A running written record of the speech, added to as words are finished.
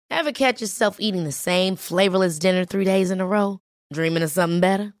Ever catch yourself eating the same flavorless dinner 3 days in a row? Dreaming of something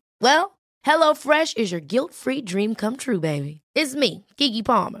better? Well, HelloFresh is your guilt-free dream come true, baby. It's me, Keke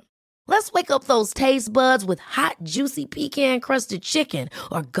Palmer. Let's wake up those taste buds with hot, juicy pecan-crusted chicken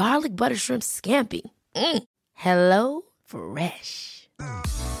or garlic butter shrimp scampi. Hello Fresh.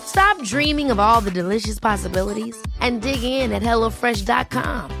 Stop dreaming of all the delicious possibilities and dig in at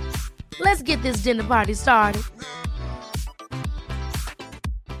HelloFresh.com. Let's get this dinner party started.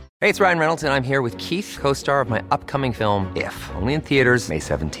 Hey, it's Ryan Reynolds, and I'm here with Keith, co-star of my upcoming film, If, only in theaters May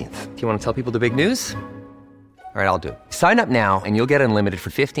 17th. Do you want to tell people the big news? All right, I'll do it. Sign up now and you'll get unlimited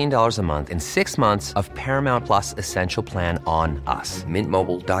for $15 a month and 6 months of Paramount Plus Essential Plan on us.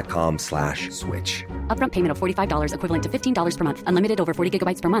 MintMobile.com/switch. Upfront payment of $45 equivalent to $15 per month. Unlimited over 40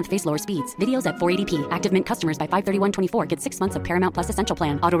 gigabytes per month. Face lower speeds. Videos at 480p. Active Mint customers by 531.24 get 6 months of Paramount Plus Essential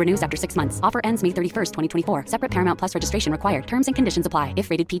Plan. Auto renews after 6 months. Offer ends May 31st, 2024. Separate Paramount Plus registration required. Terms and conditions apply if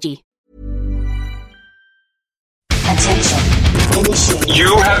rated PG. Attention.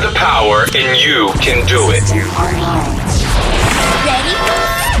 You have the power and you can do it. Ready?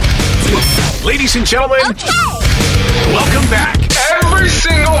 Ladies and gentlemen, welcome back. Every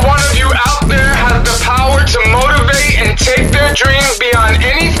single one of you out there has the power to motivate and take their dreams beyond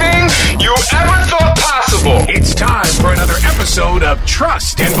anything you ever thought possible. It's time for another episode of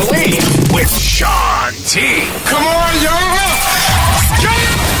Trust and Believe with Sean T. Come on, y'all!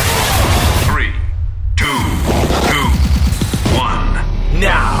 3, 2, 1.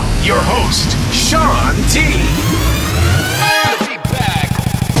 Now, your host, Sean T.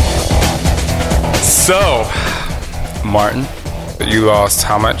 So, Martin, you lost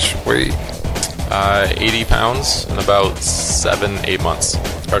how much weight? 80 pounds in about 7-8 months.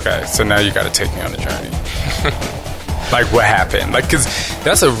 Okay, so now you got to take me on a journey. Like, what happened? Like, because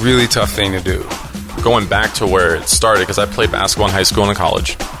that's a really tough thing to do. Going back to where it started, because I played basketball in high school and in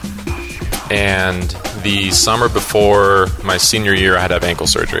college. And the summer before my senior year, I had to have ankle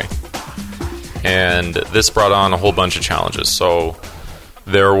surgery. And this brought on a whole bunch of challenges. So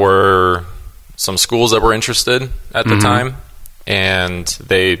there were some schools that were interested at the time, and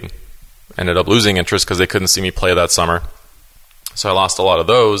they ended up losing interest because they couldn't see me play that summer. So I lost a lot of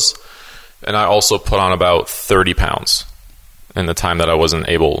those. And I also put on about 30 pounds in the time that I wasn't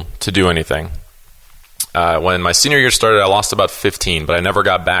able to do anything. When my senior year started, I lost about 15, but I never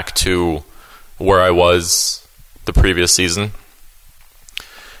got back to where I was the previous season.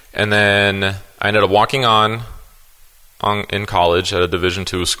 And then I ended up walking on in college at a Division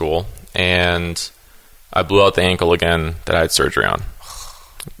II school, and I blew out the ankle again that I had surgery on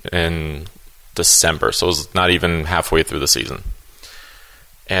in December, so it was not even halfway through the season.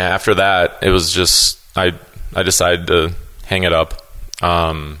 And after that, it was just I decided to hang it up,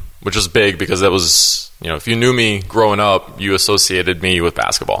 which was big because that was, if you knew me growing up, you associated me with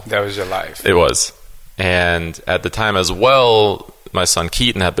basketball. That was your life. It was. And at the time as well, my son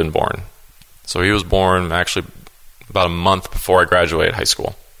Keaton had been born. So he was born actually about a month before I graduated high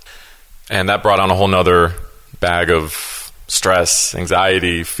school. And that brought on a whole nother bag of stress,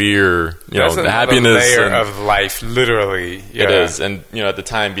 anxiety, fear, the happiness. Layer of life, literally. Yeah. It is. And, at the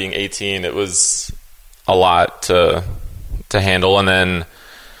time being 18, it was a lot to handle. And then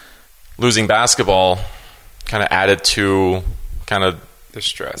losing basketball kind of added to kind of the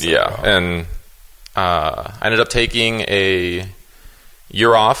stress. Yeah. And I ended up taking a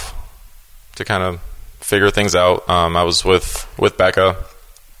year off to kind of figure things out. I was with Becca.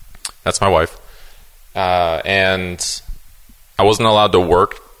 That's my wife. And I wasn't allowed to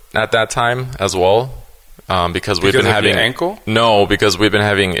work at that time as well. Because we've been having your ankle? No, because we've been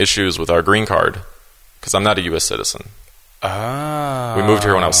having issues with our green card. Because I'm not a U.S. citizen. Oh. We moved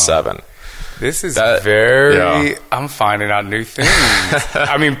here when I was 7. This is Yeah. I'm finding out new things.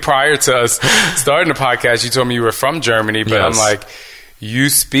 I mean, prior to us starting the podcast, you told me you were from Germany, but Yes. I'm like, you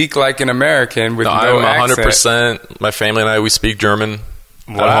speak like an American with no I'm accent. 100%. My family and I, we speak German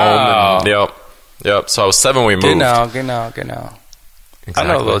Wow. at home. And, yep. So I was 7 when we moved. Genau. Exactly. I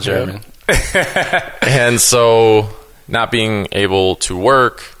know a little German. And so not being able to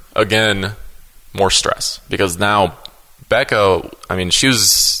work, again, more stress. Because now Becca, I mean,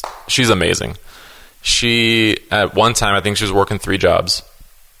 she's amazing. She, at one time, I think she was working 3 jobs.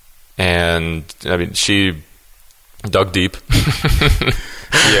 And, I mean, she dug deep.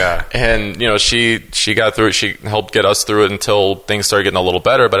 Yeah. And, she got through it. She helped get us through it until things started getting a little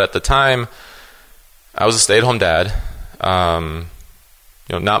better. But at the time, I was a stay-at-home dad.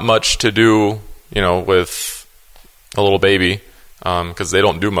 Not much to do, with a little baby, because they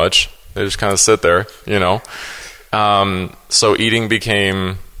don't do much. They just kind of sit there, So eating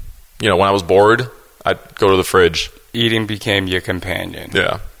became, when I was bored, I'd go to the fridge. Eating became your companion.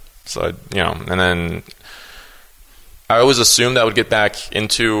 Yeah. So, and then I always assumed I would get back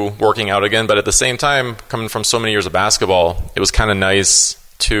into working out again. But at the same time, coming from so many years of basketball, it was kind of nice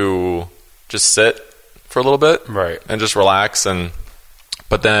to just sit for a little bit, right, and just relax.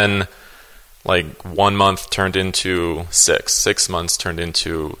 But then, like, 1 month turned into 6 months turned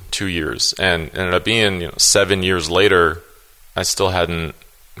into 2 years, and it ended up being 7 years later, I still hadn't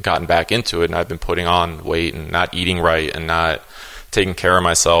gotten back into it, and I've been putting on weight and not eating right and not taking care of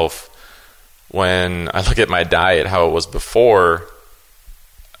myself. When I look at my diet, how it was before.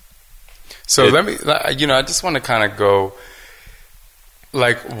 So let me, I just want to kind of go,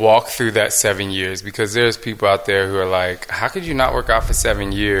 like, walk through that 7 years, because there's people out there who are like, how could you not work out for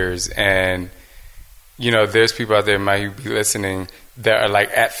 7 years? And, there's people out there who might be listening that are like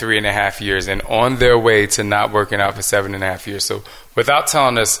at 3.5 years and on their way to not working out for 7.5 years. So without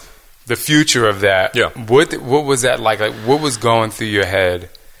telling us the future of that, what was that like? Like, what was going through your head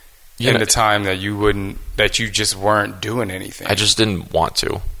in the time that you just weren't doing anything? I just didn't want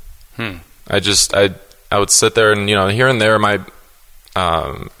to. I would sit there and, here and there, my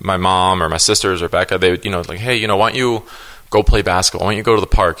mom or my sisters or Becca, they would, like, hey, why don't you go play basketball? Why don't you go to the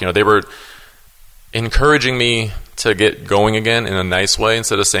park? They were encouraging me to get going again in a nice way,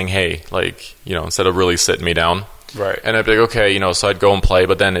 instead of saying, hey, like, instead of really sitting me down. Right. And I'd be like, okay, so I'd go and play,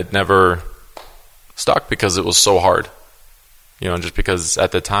 but then it never stuck because it was so hard. Just because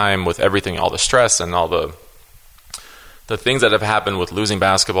at the time, with everything, all the stress and all the things that have happened with losing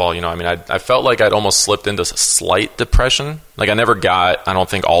basketball, I felt like I'd almost slipped into slight depression. Like, I never got, I don't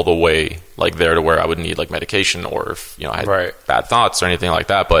think, all the way like there to where I would need like medication, or if, I had bad thoughts or anything like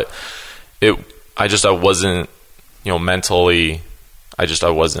that. But I wasn't, mentally, I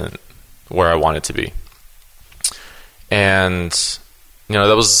wasn't where I wanted to be. And, it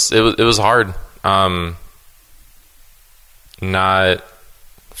was hard. Not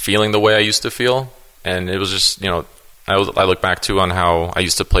feeling the way I used to feel. And it was just, I look back too on how I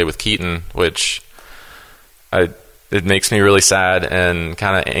used to play with Keaton, which it makes me really sad and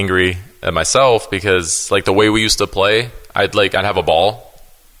kind of angry at myself, because like the way we used to play, I'd have a ball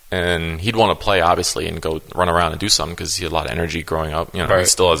and he'd want to play, obviously, and go run around and do something because he had a lot of energy growing up. He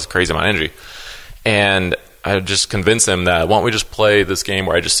still has a crazy amount of energy. And I would just convince him that, why don't we just play this game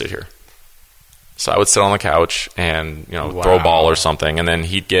where I just sit here? So I would sit on the couch and, throw a ball or something, and then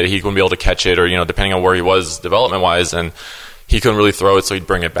he wouldn't be able to catch it, or, depending on where he was development-wise, and he couldn't really throw it, so he'd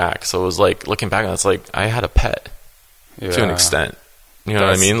bring it back. So it was like, looking back, it's like I had a pet to an extent. You know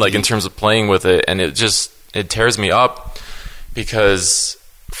what I mean? Like, in terms of playing with it, and it tears me up, because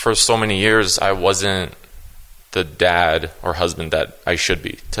for so many years I wasn't the dad or husband that I should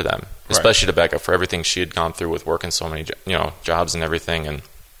be to them, especially to Becca, for everything she had gone through with working so many jobs and everything. And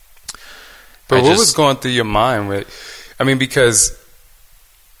but what was going through your mind because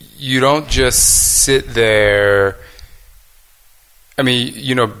you don't just sit there.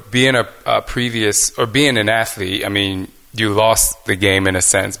 Being a previous, or being an athlete, you lost the game in a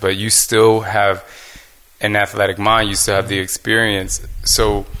sense, but you still have an athletic mind. You still have the experience.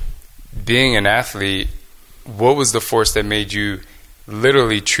 So being an athlete, what was the force that made you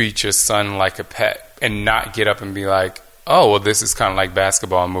literally treat your son like a pet and not get up and be like, oh, well, this is kind of like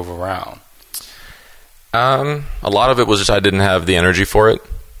basketball and move around? A lot of it was just I didn't have the energy for it.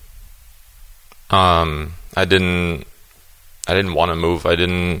 I didn't want to move. I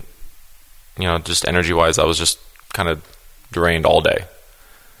didn't, just energy-wise, I was just kind of drained all day.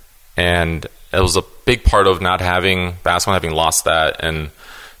 And it was a big part of not having basketball, having lost that, and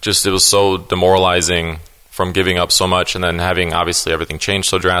just it was so demoralizing from giving up so much, and then having, obviously, everything change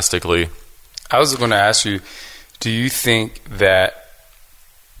so drastically. I was going to ask you, do you think that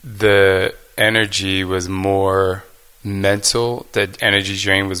the energy was more mental, that energy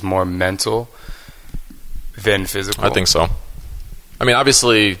drain was more mental than physical? I think so.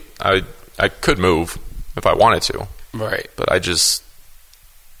 Obviously, I could move if I wanted to. Right. But I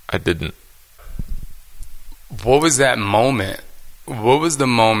didn't. What was that moment? What was the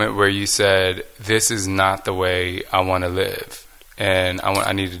moment where you said, this is not the way I want to live, and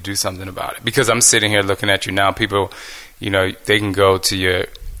I need to do something about it? Because I'm sitting here looking at you now. People, they can go to your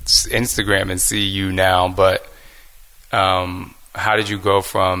Instagram and see you now, but how did you go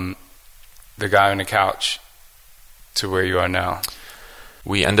from the guy on the couch to where you are now?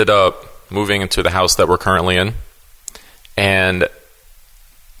 We ended up moving into the house that we're currently in, and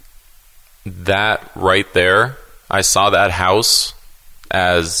that right there, I saw that house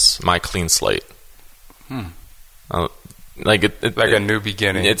as my clean slate. Like a new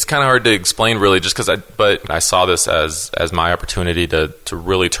beginning. It's kind of hard to explain, really, just because but I saw this as my opportunity to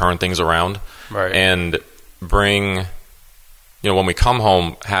really turn things around, right, and bring when we come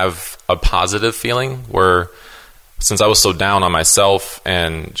home, have a positive feeling where, since I was so down on myself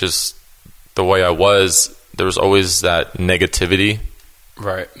and just the way I was, there was always that negativity.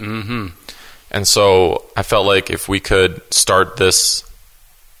 Right. Mm-hmm. And so I felt like if we could start this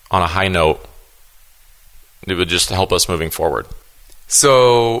on a high note, it would just help us moving forward.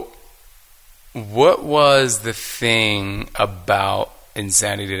 So what was the thing about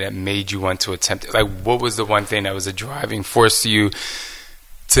Insanity that made you want to attempt it? Like, what was the one thing that was a driving force to you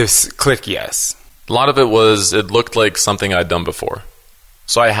to click yes? A lot of it was, it looked like something I'd done before.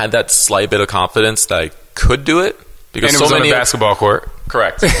 So I had that slight bit of confidence that I could do it. Because and it was on a basketball court.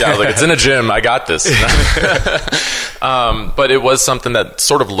 Correct. Yeah, I was like, it's in a gym. I got this. But it was something that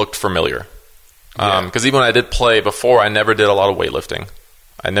sort of looked familiar. Because even when I did play before, I never did a lot of weightlifting.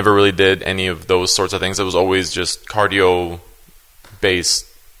 I never really did any of those sorts of things. It was always just cardio-based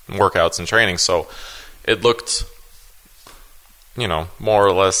workouts and training. So it looked, more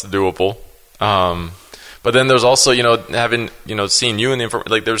or less doable. But then there's also, having, seeing you in the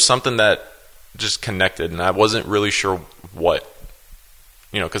information, like there's something that just connected, and I wasn't really sure what,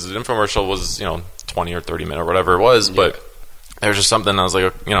 because the infomercial was, 20 or 30 minute or whatever it was, but there was just something I was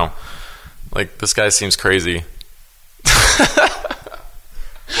like, like this guy seems crazy.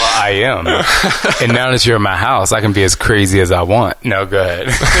 Well, I am. And now that you're in my house, I can be as crazy as I want. No, go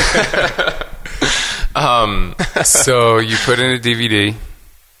ahead. So you put in a DVD.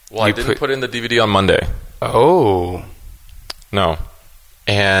 Well, I didn't put in the DVD on Monday. Oh. No.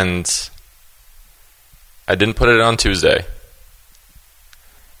 And I didn't put it on Tuesday.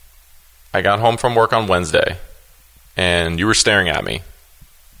 I got home from work on Wednesday, and you were staring at me.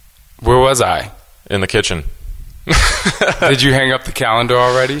 Where was I? In the kitchen. Did you hang up the calendar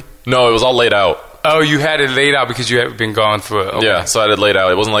already? No, it was all laid out. Oh, you had it laid out because you had been gone for okay. Yeah, so I had it laid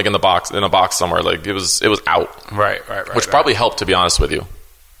out. It wasn't like in a box somewhere. Like it was out. Right. Which probably helped, to be honest with you.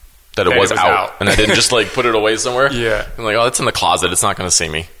 That it was out. And I didn't just put it away somewhere. Yeah. I'm like, oh, it's in the closet. It's not going to see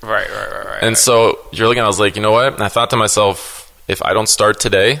me. Right. And so you're looking, I was like, you know what? And I thought to myself, if I don't start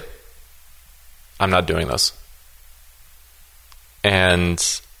today, I'm not doing this. And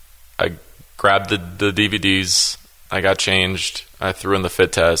I grabbed the DVDs. I got changed. I threw in the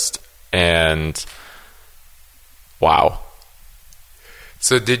fit test. And wow.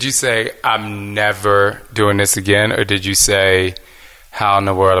 So did you say, I'm never doing this again? Or did you say, how in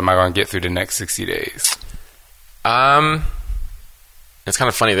the world am I going to get through the next 60 days? It's kind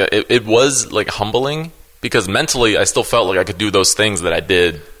of funny that it was humbling, because mentally I still felt like I could do those things that I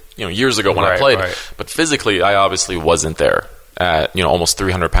did, years ago when I played. Right. But physically, I obviously wasn't there at, almost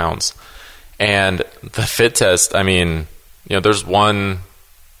 300 pounds. And the fit test, there's one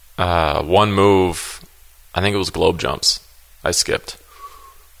move, I think it was globe jumps, I skipped.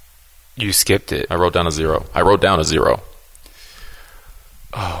 You skipped it? I wrote down a 0.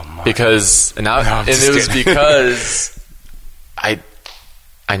 Oh my! Because it was because I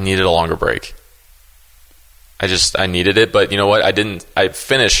needed a longer break. I needed it, but you know what? I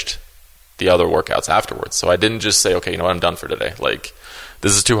finished the other workouts afterwards, so I didn't just say, okay, you know what? I'm done for today. Like,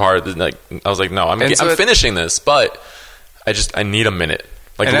 this is too hard. I was like, no, I'm finishing this, but I need a minute.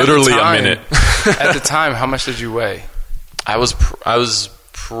 Like, literally a minute. At the time, how much did you weigh? I was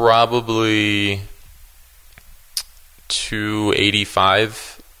probably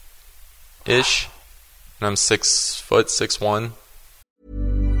 285-ish, and I'm 6'1".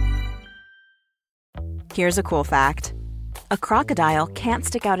 Here's a cool fact. A crocodile can't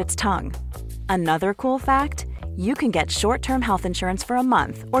stick out its tongue. Another cool fact, you can get short-term health insurance for a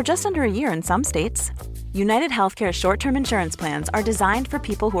month or just under a year in some states. United Healthcare short-term insurance plans are designed for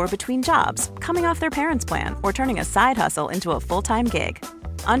people who are between jobs, coming off their parents' plan, or turning a side hustle into a full-time gig.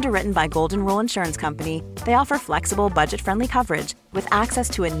 Underwritten by Golden Rule Insurance Company, they offer flexible, budget-friendly coverage with access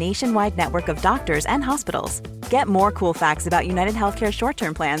to a nationwide network of doctors and hospitals. Get more cool facts about United Healthcare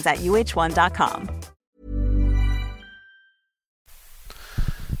short-term plans at uh1.com.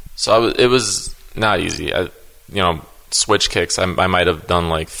 So it was not easy. Switch kicks, I might have done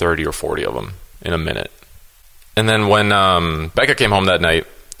like 30 or 40 of them in a minute. And then when Becca came home that night,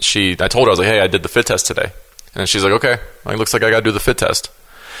 I told her, I was like, hey, I did the fit test today. And she's like, okay, it looks like I got to do the fit test.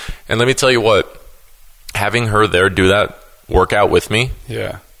 And let me tell you what, having her there do that workout with me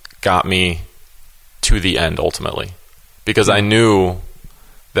got me to the end ultimately. Because I knew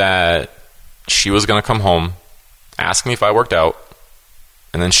that she was going to come home, ask me if I worked out,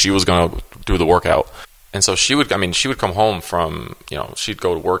 and then she was going to do the workout. And so she would come home from, she'd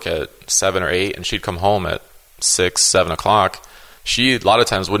go to work at 7 or 8, and she'd come home at 6, 7 o'clock. She, a lot of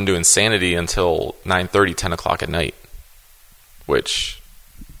times, wouldn't do Insanity until 9:30, 10 o'clock at night, which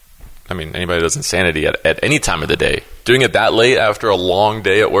I mean, anybody that does Insanity at any time of the day, doing it that late after a long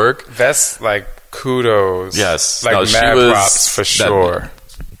day at work. That's like kudos. Yes. Like mad props for sure.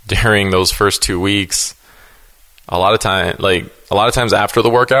 During those first 2 weeks, a lot of times after the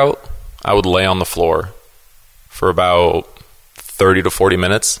workout, I would lay on the floor for about 30 to 40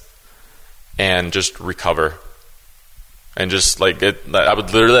 minutes and just recover. And just like I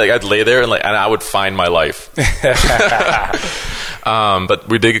would literally, I'd lay there and I would find my life. But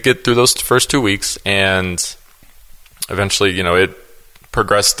we did get through those first 2 weeks, and eventually, it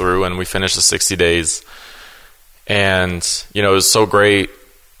progressed through, and we finished the 60 days. And it was so great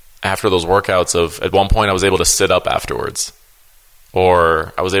after those workouts. At one point, I was able to sit up afterwards,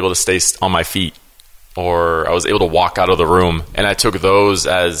 or I was able to stay on my feet, or I was able to walk out of the room, and I took those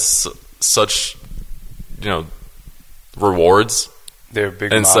as such, rewards. They're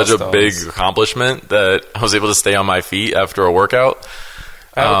big and milestones. Such a big accomplishment that I was able to stay on my feet after a workout.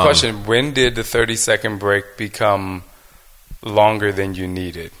 I have a question. When did the 30-second break become longer than you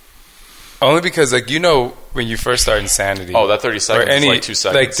needed? Only because, when you first start Insanity. Oh, that 30 seconds is like 2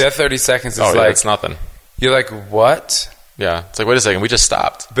 seconds. Like, that 30 seconds is it's nothing. You're like, what? Yeah. It's like, wait a second, we just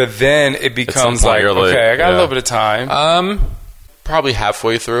stopped. But then it becomes like, okay, I got a little bit of time. Probably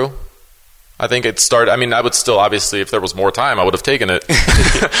halfway through. I think it started, I would still, obviously, if there was more time, I would have taken it.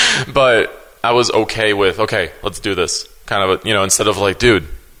 But I was okay with, let's do this. Kind of, instead of like, dude,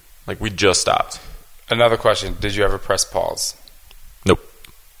 like we just stopped. Another question. Did you ever press pause? Nope.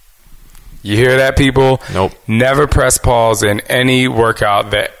 You hear that, people? Nope. Never press pause in any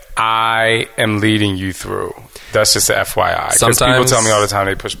workout that I am leading you through. That's just an FYI. Because people tell me all the time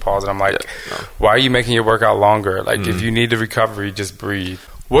they push pause, and I'm like, why are you making your workout longer? Like, if you need the recovery, just breathe.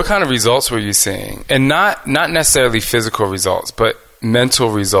 What kind of results were you seeing? And not necessarily physical results, but mental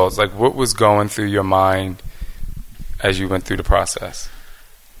results. Like, what was going through your mind as you went through the process?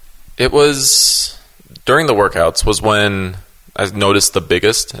 It was during the workouts was when I noticed the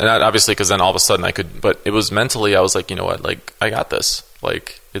biggest, and obviously because then all of a sudden I could, but it was mentally, I was like, you know what, like I got this.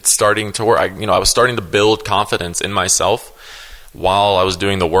 Like it's starting to work. I was starting to build confidence in myself while I was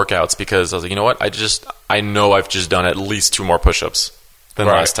doing the workouts, because I was like, you know what, I know I've just done at least 2 more push-ups than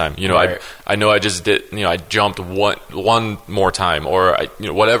last time. I know I just did, I jumped one more time, or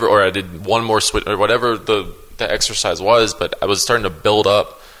whatever, or I did one more switch, or whatever the exercise was, but I was starting to build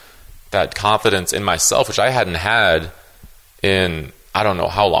up that confidence in myself, which I hadn't had in I don't know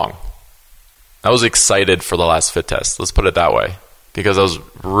how long. I was excited for the last fit test, let's put it that way, because I was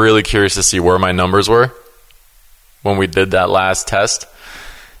really curious to see where my numbers were when we did that last test,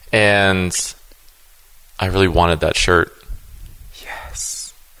 and I really wanted that shirt.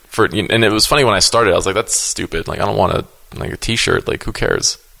 Yes. And it was funny when I started, I was like, that's stupid, like I don't want a t-shirt, like who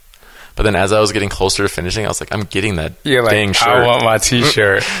cares? But then as I was getting closer to finishing, I was like, I'm getting that dang shirt. I want my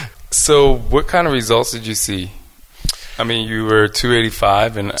t-shirt. So what kind of results did you see? I mean, you were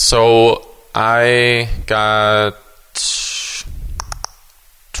 285, and so I got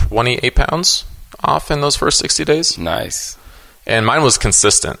 28 pounds off in those first 60 days. Nice. And mine was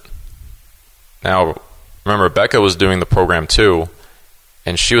consistent. Now, remember, Becca was doing the program too,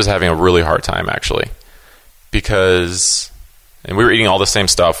 and she was having a really hard time, actually, because... And we were eating all the same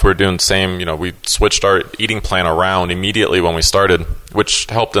stuff. We were doing the same, we switched our eating plan around immediately when we started, which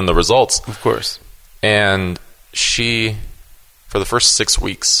helped in the results. Of course. And she, for the first 6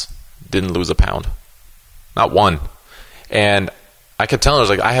 weeks, didn't lose a pound. Not one. And I kept telling her, I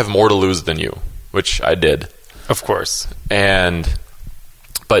was like, I have more to lose than you, which I did. Of course.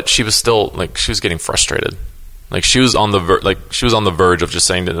 But she was still, she was getting frustrated. Like, she was on the verge of just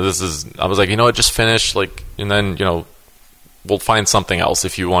saying that I was like, just finish, and then, we'll find something else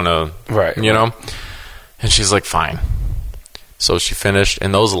if you want to, right? And she's like, fine. So she finished.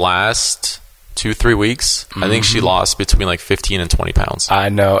 In those last 2-3 weeks, I think she lost between 15 and 20 pounds. I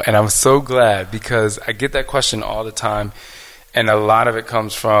know, and I'm so glad, because I get that question all the time, and a lot of it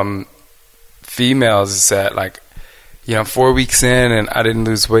comes from females. Is that I'm 4 weeks in and I didn't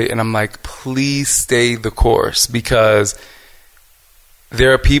lose weight, and I'm like, please stay the course, because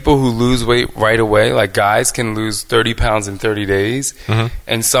there are people who lose weight right away. Like, guys can lose 30 pounds in 30 days.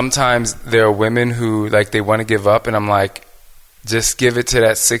 And sometimes there are women who, they want to give up. And I'm like, just give it to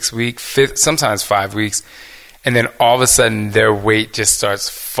that 6 week, sometimes 5 weeks. And then all of a sudden their weight just starts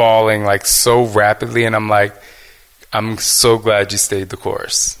falling so rapidly. And I'm like, I'm so glad you stayed the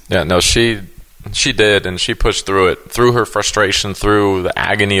course. Yeah, no, she did. And she pushed through it, through her frustration, through the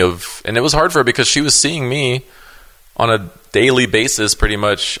agony and it was hard for her, because she was seeing me on a daily basis. Pretty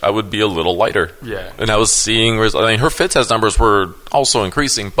much I would be a little lighter, and I was seeing her fit test numbers were also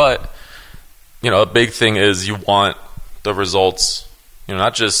increasing, but a big thing is you want the results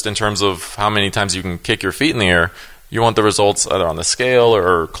not just in terms of how many times you can kick your feet in the air. You want the results either on the scale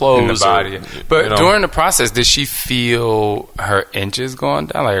or clothes. In the body. But during the process, did she feel her inches going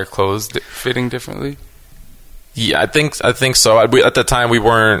down, like her clothes fitting differently? Yeah, I think so. At the time, we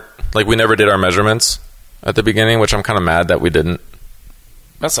weren't, we never did our measurements at the beginning, which I'm kind of mad that we didn't.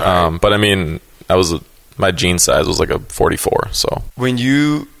 That's all right. But I mean, my jean size was like a 44. So when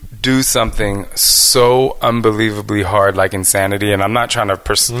you do something so unbelievably hard, like Insanity, and I'm not trying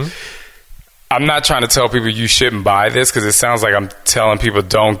to I'm not trying to tell people you shouldn't buy this because it sounds like I'm telling people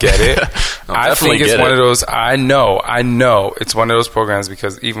don't get it. I think it's one of those. I know. It's one of those programs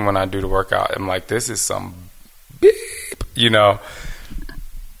because even when I do the workout, I'm like, this is some beep,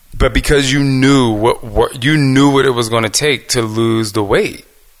 But because you knew what it was going to take to lose the weight.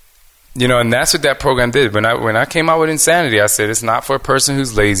 And that's what that program did. When I came out with Insanity, I said it's not for a person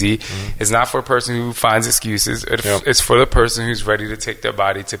who's lazy. Mm-hmm. It's not for a person who finds excuses. It's for the person who's ready to take their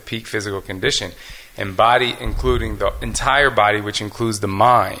body to peak physical condition. And body, including the entire body, which includes the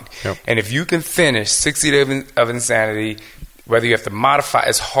mind. Yep. And if you can finish 60 days of Insanity, whether you have to modify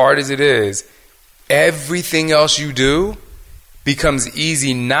as hard as it is, everything else you do becomes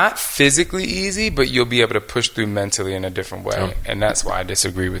easy, not physically easy, but you'll be able to push through mentally in a different way. Yep. And that's why I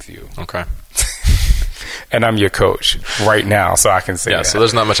disagree with you. Okay. And I'm your coach right now, so I can say that. Yeah, so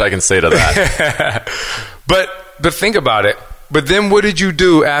there's not much I can say to that. But think about it. But then what did you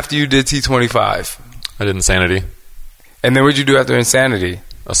do after you did T25? I did Insanity. And then what did you do after Insanity?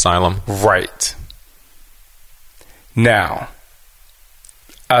 Asylum. Right. Now,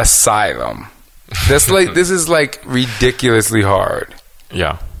 Asylum. This is ridiculously hard.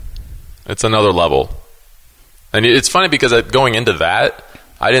 Yeah, it's another level, and it's funny because going into that,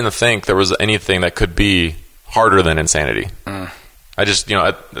 I didn't think there was anything that could be harder than Insanity. I just,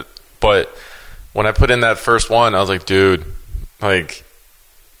 but when I put in that first one, I was like, dude,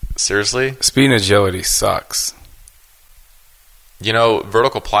 seriously? Speed and agility sucks.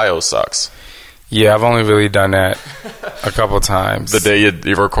 Vertical plyo sucks. Yeah, I've only really done that a couple times. The day you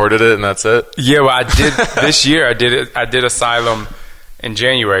recorded it and that's it? Yeah, well, I did this year. I did Asylum in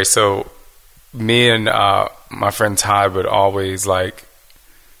January. So me and my friend Todd would always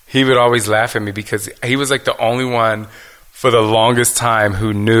he would always laugh at me because he was the only one for the longest time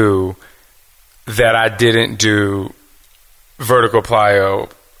who knew that I didn't do vertical plyo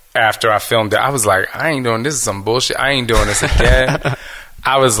after I filmed it. I was like, I ain't doing this. Is some bullshit. I ain't doing this again.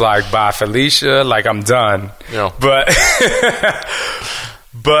 I was like, bye, Felicia. I'm done. Yeah. But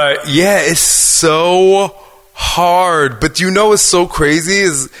yeah, it's so hard. But what's so crazy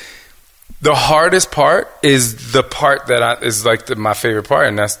is the hardest part is the part that is my favorite part,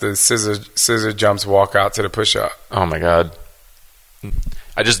 and that's the scissor jumps walk out to the push up. Oh my God.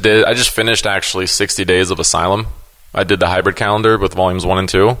 I just finished actually 60 days of Asylum. I did the hybrid calendar with volumes 1 and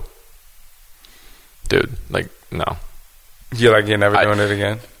 2. Dude, no. You're never doing it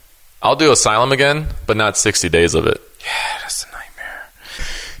again? I'll do Asylum again, but not 60 days of it. Yeah, that's a nightmare.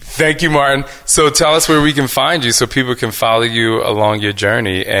 Thank you, Martin. So tell us where we can find you so people can follow you along your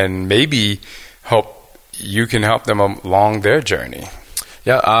journey and maybe hope you can help them along their journey.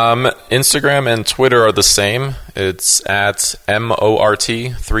 Yeah, Instagram and Twitter are the same. It's at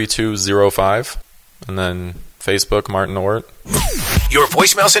MORT3205. And then Facebook, Martin Ort. Your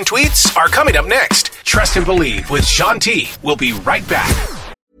voicemails and tweets are coming up next. Trust and Believe with Sean T. We'll be right back.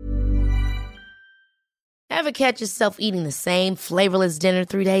 Ever catch yourself eating the same flavorless dinner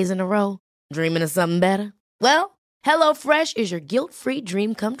 3 days in a row? Dreaming of something better? Well, HelloFresh is your guilt-free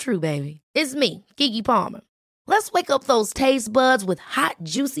dream come true, baby. It's me, Keke Palmer. Let's wake up those taste buds with hot,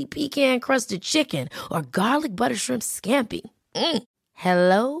 juicy pecan-crusted chicken or garlic butter shrimp scampi.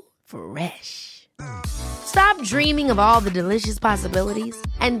 Hello Fresh. Stop dreaming of all the delicious possibilities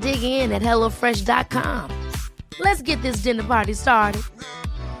and dig in at HelloFresh.com. Let's get this dinner party started.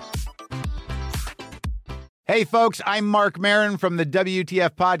 Hey, folks, I'm Mark Maron from the WTF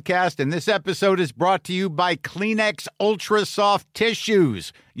Podcast, and this episode is brought to you by Kleenex Ultra Soft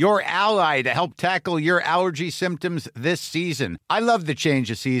Tissues, your ally to help tackle your allergy symptoms this season. I love the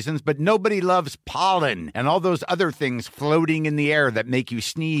change of seasons, but nobody loves pollen and all those other things floating in the air that make you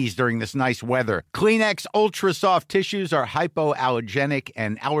sneeze during this nice weather. Kleenex Ultra Soft Tissues are hypoallergenic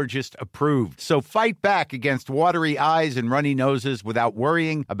and allergist approved, so fight back against watery eyes and runny noses without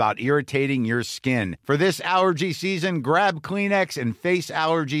worrying about irritating your skin. For this allergy season, grab Kleenex and face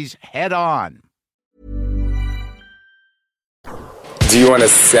allergies head on. Do you want to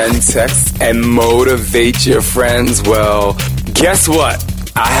send texts and motivate your friends? Well, guess what?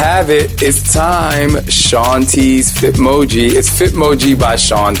 I have it. It's time. Sean T's Fitmoji. It's Fitmoji by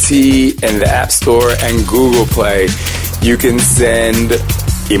Sean T in the App Store and Google Play. You can send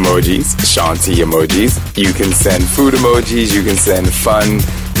emojis, Shaun T emojis. You can send food emojis. You can send fun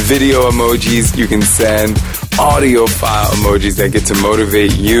video emojis. You can send audio file emojis that get to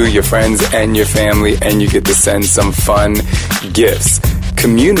motivate you, your friends, and your family. And you get to send some fun gifts.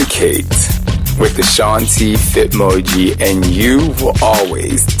 Communicate with the Shaun T Fitmoji, and you will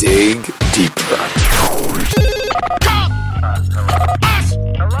always dig deeper.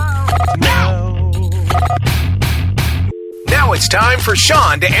 Now it's time for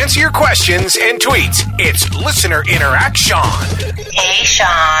Shaun to answer your questions and tweets. It's Listener Interact Shaun. Hey,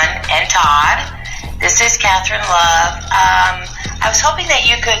 Shaun and Todd. This is Catherine Love. I was hoping that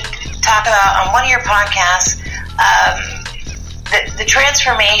you could talk about on one of your podcasts the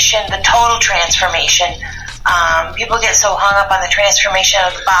transformation, the total transformation. People get so hung up on the transformation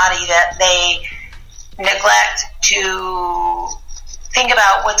of the body that they neglect to think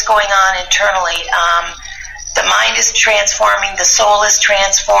about what's going on internally. The mind is transforming, the soul is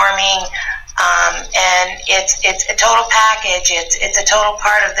transforming, and it's a total package. It's a total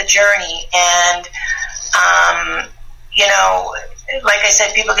part of the journey. And like I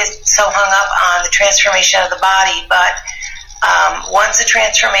said, people get so hung up on the transformation of the body, but once the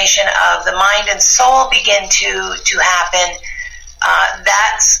transformation of the mind and soul begin to happen,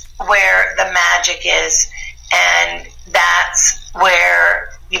 that's where the magic is, and that's where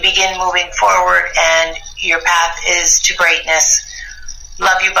you begin moving forward, and your path is to greatness.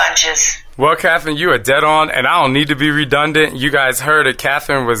 Love you bunches. Well, Catherine, you are dead on, and I don't need to be redundant. You guys heard it.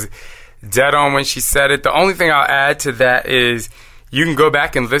 Catherine was dead on when she said it. The only thing I'll add to that is you can go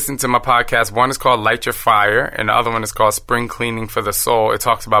back and listen to my podcast. One is called Light Your Fire, and the other one is called Spring Cleaning for the Soul. It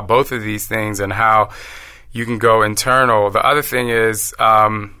talks about both of these things and how you can go internal. The other thing is,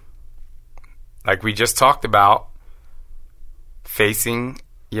 like we just talked about, facing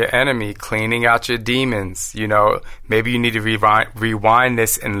your enemy, cleaning out your demons. Maybe you need to rewind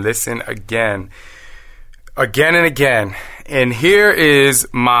this and listen again and again. And here is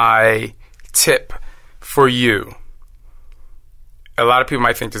my tip for you. A lot of people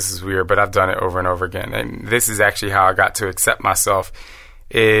might think this is weird, but I've done it over and over again. And this is actually how I got to accept myself,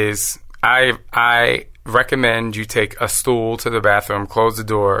 is I recommend you take a stool to the bathroom, close the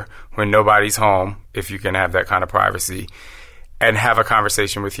door when nobody's home, if you can have that kind of privacy, and have a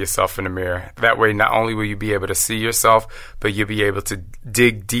conversation with yourself in the mirror. That way, not only will you be able to see yourself, but you'll be able to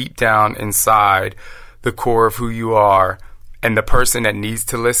dig deep down inside the core of who you are, and the person that needs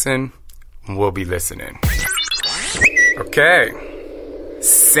to listen will be listening. Okay.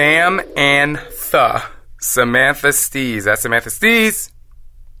 Samantha Stees. That's Samantha Stees.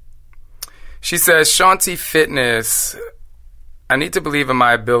 She says, Shaun T Fitness, I need to believe in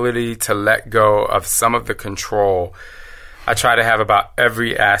my ability to let go of some of the control I try to have about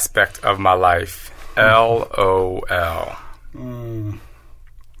every aspect of my life. LOL.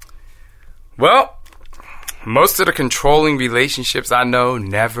 Well, most of the controlling relationships I know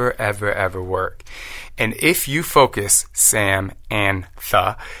never, ever, ever work. And if you focus,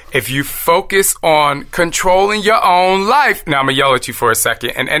 if you focus on controlling your own life, now I'm going to yell at you for a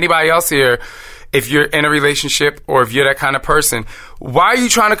second, and anybody else here, if you're in a relationship or if you're that kind of person, why are you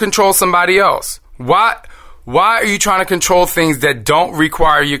trying to control somebody else? Why are you trying to control things that don't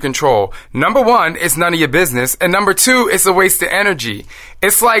require your control? Number one, it's none of your business. And number two, it's a waste of energy.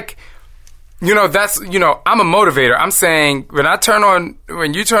 It's like, I'm a motivator. I'm saying when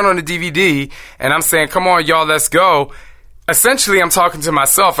you turn on the DVD and I'm saying, come on, y'all, let's go. Essentially, I'm talking to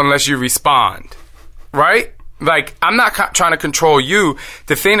myself unless you respond, right? Like, I'm not trying to control you.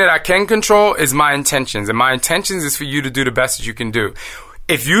 The thing that I can control is my intentions. And my intentions is for you to do the best that you can do.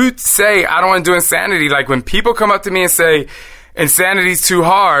 If you say, I don't want to do insanity, like when people come up to me and say, insanity's too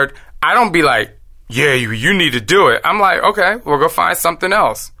hard, I don't be like, yeah, you need to do it. I'm like, okay, we'll go find something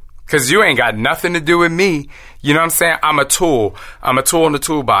else. Because you ain't got nothing to do with me. You know what I'm saying? I'm a tool. I'm a tool in the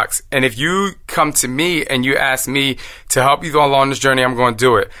toolbox. And if you come to me and you ask me to help you go along this journey, I'm going to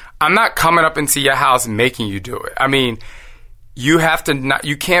do it. I'm not coming up into your house making you do it. I mean, you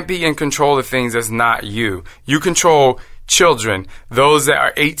can't be in control of things that's not you. You control children, those that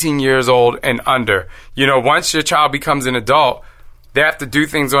are 18 years old and under. Once your child becomes an adult, they have to do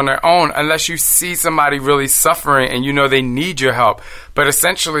things on their own unless you see somebody really suffering and they need your help. But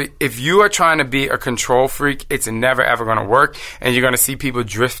essentially, if you are trying to be a control freak, it's never, ever going to work, and you're going to see people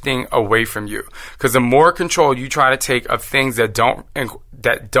drifting away from you. Because the more control you try to take of things that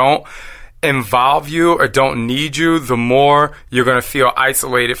don't involve you or don't need you, the more you're going to feel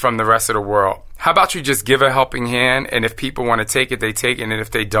isolated from the rest of the world. How about you just give a helping hand, and if people want to take it, they take it, and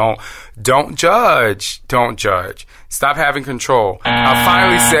if they don't judge. Don't judge. Stop having control. I'll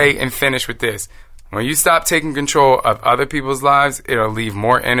finally say and finish with this. When you stop taking control of other people's lives, it'll leave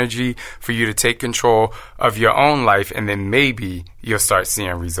more energy for you to take control of your own life, and then maybe you'll start seeing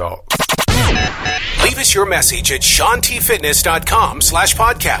results. Leave us your message at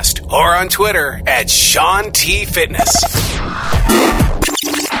SeanTFitness.com/podcast or on Twitter at SeanTFitness.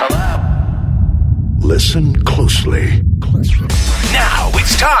 Listen closely. Now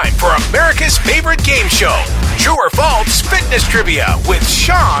it's time for America's favorite game show, True or False Fitness Trivia with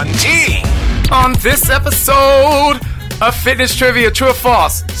Sean T. On this episode of Fitness Trivia, True or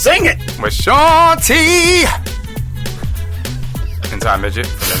False? Sing it! With Sean T. And Todd Midget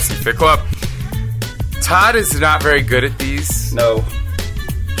from NC Fit Club. Todd is not very good at these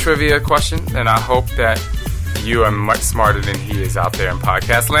trivia questions, and I hope that you are much smarter than he is out there in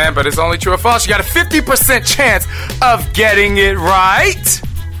podcast land, but it's only true or false. You got a 50% chance of getting it right.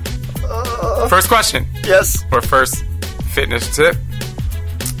 First question. Yes. Or first fitness tip.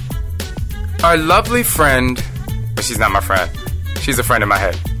 Our lovely friend, but she's not my friend. She's a friend in my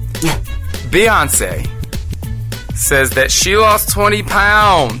head. Beyonce says that she lost 20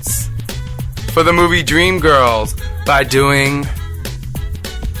 pounds for the movie Dreamgirls by doing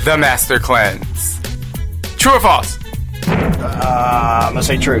the Master Cleanse. True or false? I'm going to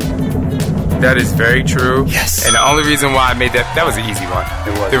say true. That is very true. Yes. And the only reason why I made that was an easy one.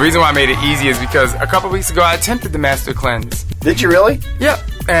 It was. The reason why I made it easy is because a couple weeks ago I attempted the Master Cleanse. Did you really? Yep.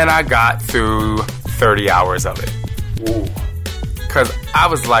 And I got through 30 hours of it. Ooh. Because I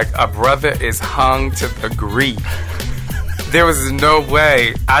was like, a brother is hung to the grief. There was no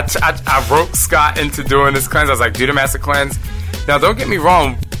way. I roped Scott into doing this cleanse. I was like, do the Master Cleanse. Now, don't get me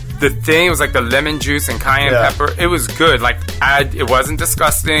wrong. The thing was like the lemon juice and cayenne pepper. It was good. Like, it wasn't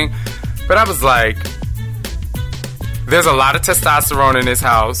disgusting. But I was like, there's a lot of testosterone in this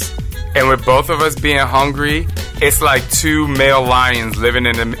house. And with both of us being hungry, it's like two male lions living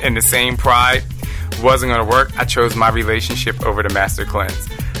in the same pride. Wasn't going to work. I chose my relationship over the Master Cleanse.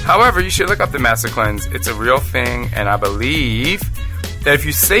 However, you should look up the Master Cleanse. It's a real thing, and I believe that if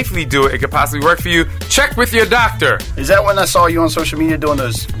you safely do it, it could possibly work for you. Check with your doctor. Is that when I saw you on social media doing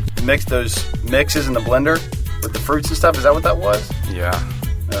those mixes in the blender with the fruits and stuff? Is that what that was? Yeah.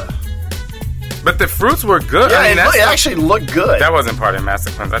 But the fruits were good. Yeah, I mean, it actually looked good. That wasn't part of the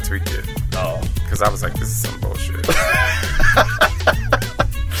Master Cleanse. I tweaked it. Oh. Because I was like, this is some bullshit.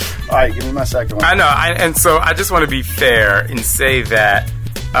 All right, give me my second one. I know. And so I just want to be fair and say that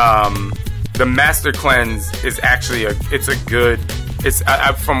the Master Cleanse is actually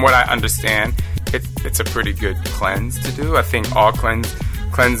from what I understand, it's a pretty good cleanse to do. I think all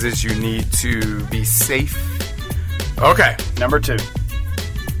cleanses you need to be safe. Okay. Number 2.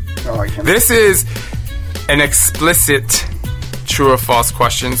 This is an explicit true or false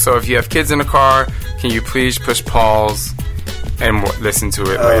question. So if you have kids in the car, can you please push pause and listen to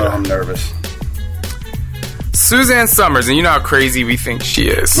it later? I'm nervous. Suzanne Summers, and you know how crazy we think she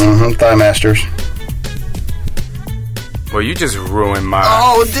is. Mm-hmm. Thigh Masters. Well, you just ruined my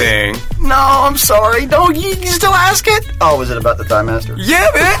thing. No, I'm sorry. Don't you still ask it? Oh, was it about the Thigh Master?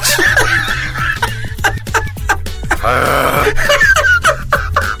 Yeah, bitch.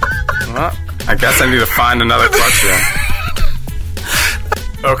 Well, I guess I need to find another question.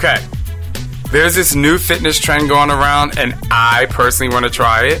 Okay. There's this new fitness trend going around, and I personally want to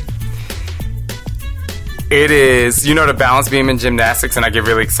try it. It is, the balance beam in gymnastics, and I get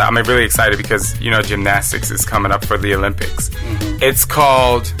really excited. I'm really excited because, gymnastics is coming up for the Olympics. Mm-hmm. It's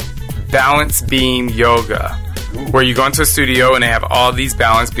called balance beam yoga, where you go into a studio and they have all these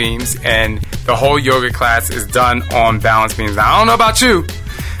balance beams, and the whole yoga class is done on balance beams. Now, I don't know about you,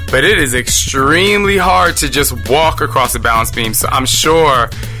 but it is extremely hard to just walk across a balance beam, so I'm sure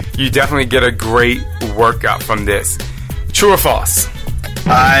you definitely get a great workout from this. True or false?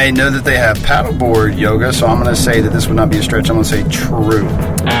 I know that they have paddleboard yoga, so I'm going to say that this would not be a stretch. I'm going to say true.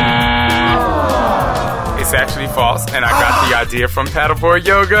 It's actually false, and I got the idea from paddleboard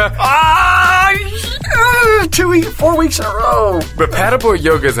yoga. 4 weeks in a row. But paddleboard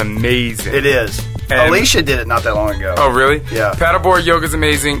yoga is amazing. It is. And Alicia did it not that long ago. Oh, really? Yeah. Paddleboard yoga is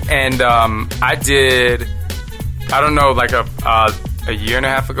amazing, and I did, I don't know, like a year and a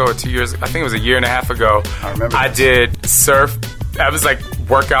half ago or 2 years, I think it was a year and a half ago. I remember. I did surf. I was like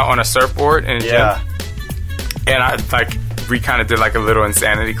workout on a surfboard in a gym. And we kind of did like a little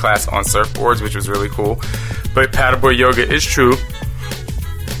insanity class on surfboards, which was really cool. But paddleboard yoga is true.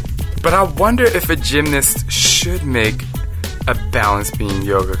 But I wonder if a gymnast should make a balance beam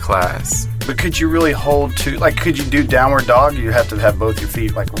yoga class. But could you really hold to, could you do downward dog? You have to have both your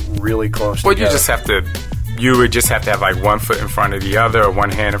feet really close together. Well, you would just have to have one foot in front of the other or one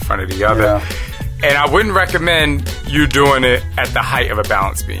hand in front of the other. Yeah. And I wouldn't recommend you doing it at the height of a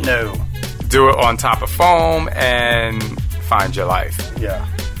balance beam. No. do it on top of foam, and find your life. Yeah.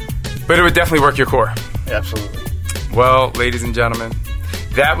 But it would definitely work your core. Absolutely. Well, ladies and gentlemen,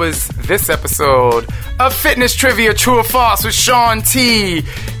 that was this episode of Fitness Trivia True or False with Shaun T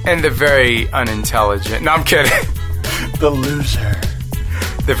and the very unintelligent. No, I'm kidding. The loser.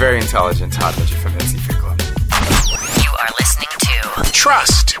 The very intelligent Todd Mitchell from NC Fit Club. You are listening to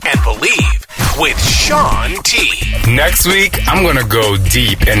Trust and Believe with Shaun T. Next week, I'm going to go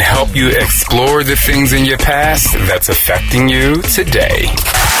deep and help you explore the things in your past that's affecting you today.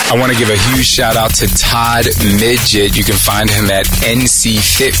 I want to give a huge shout out to Todd Midget. You can find him at NC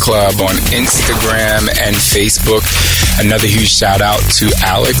Fit Club on Instagram and Facebook. Another huge shout out to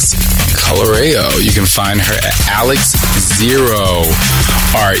Alex Coloreo. You can find her at Alex0REO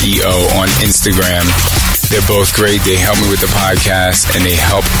on Instagram. They're both great. They help me with the podcast, and they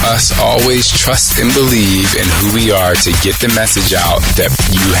help us always trust and believe in who we are to get the message out that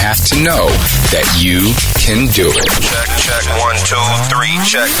you have to know that you can do it. Check, 1, 2, 3,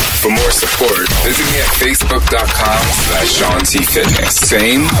 check. For more support, visit me at facebook.com/ShaunTFitness.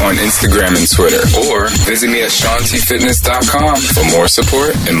 Same on Instagram and Twitter. Or visit me at ShaunTFitness.com for more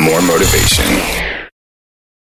support and more motivation.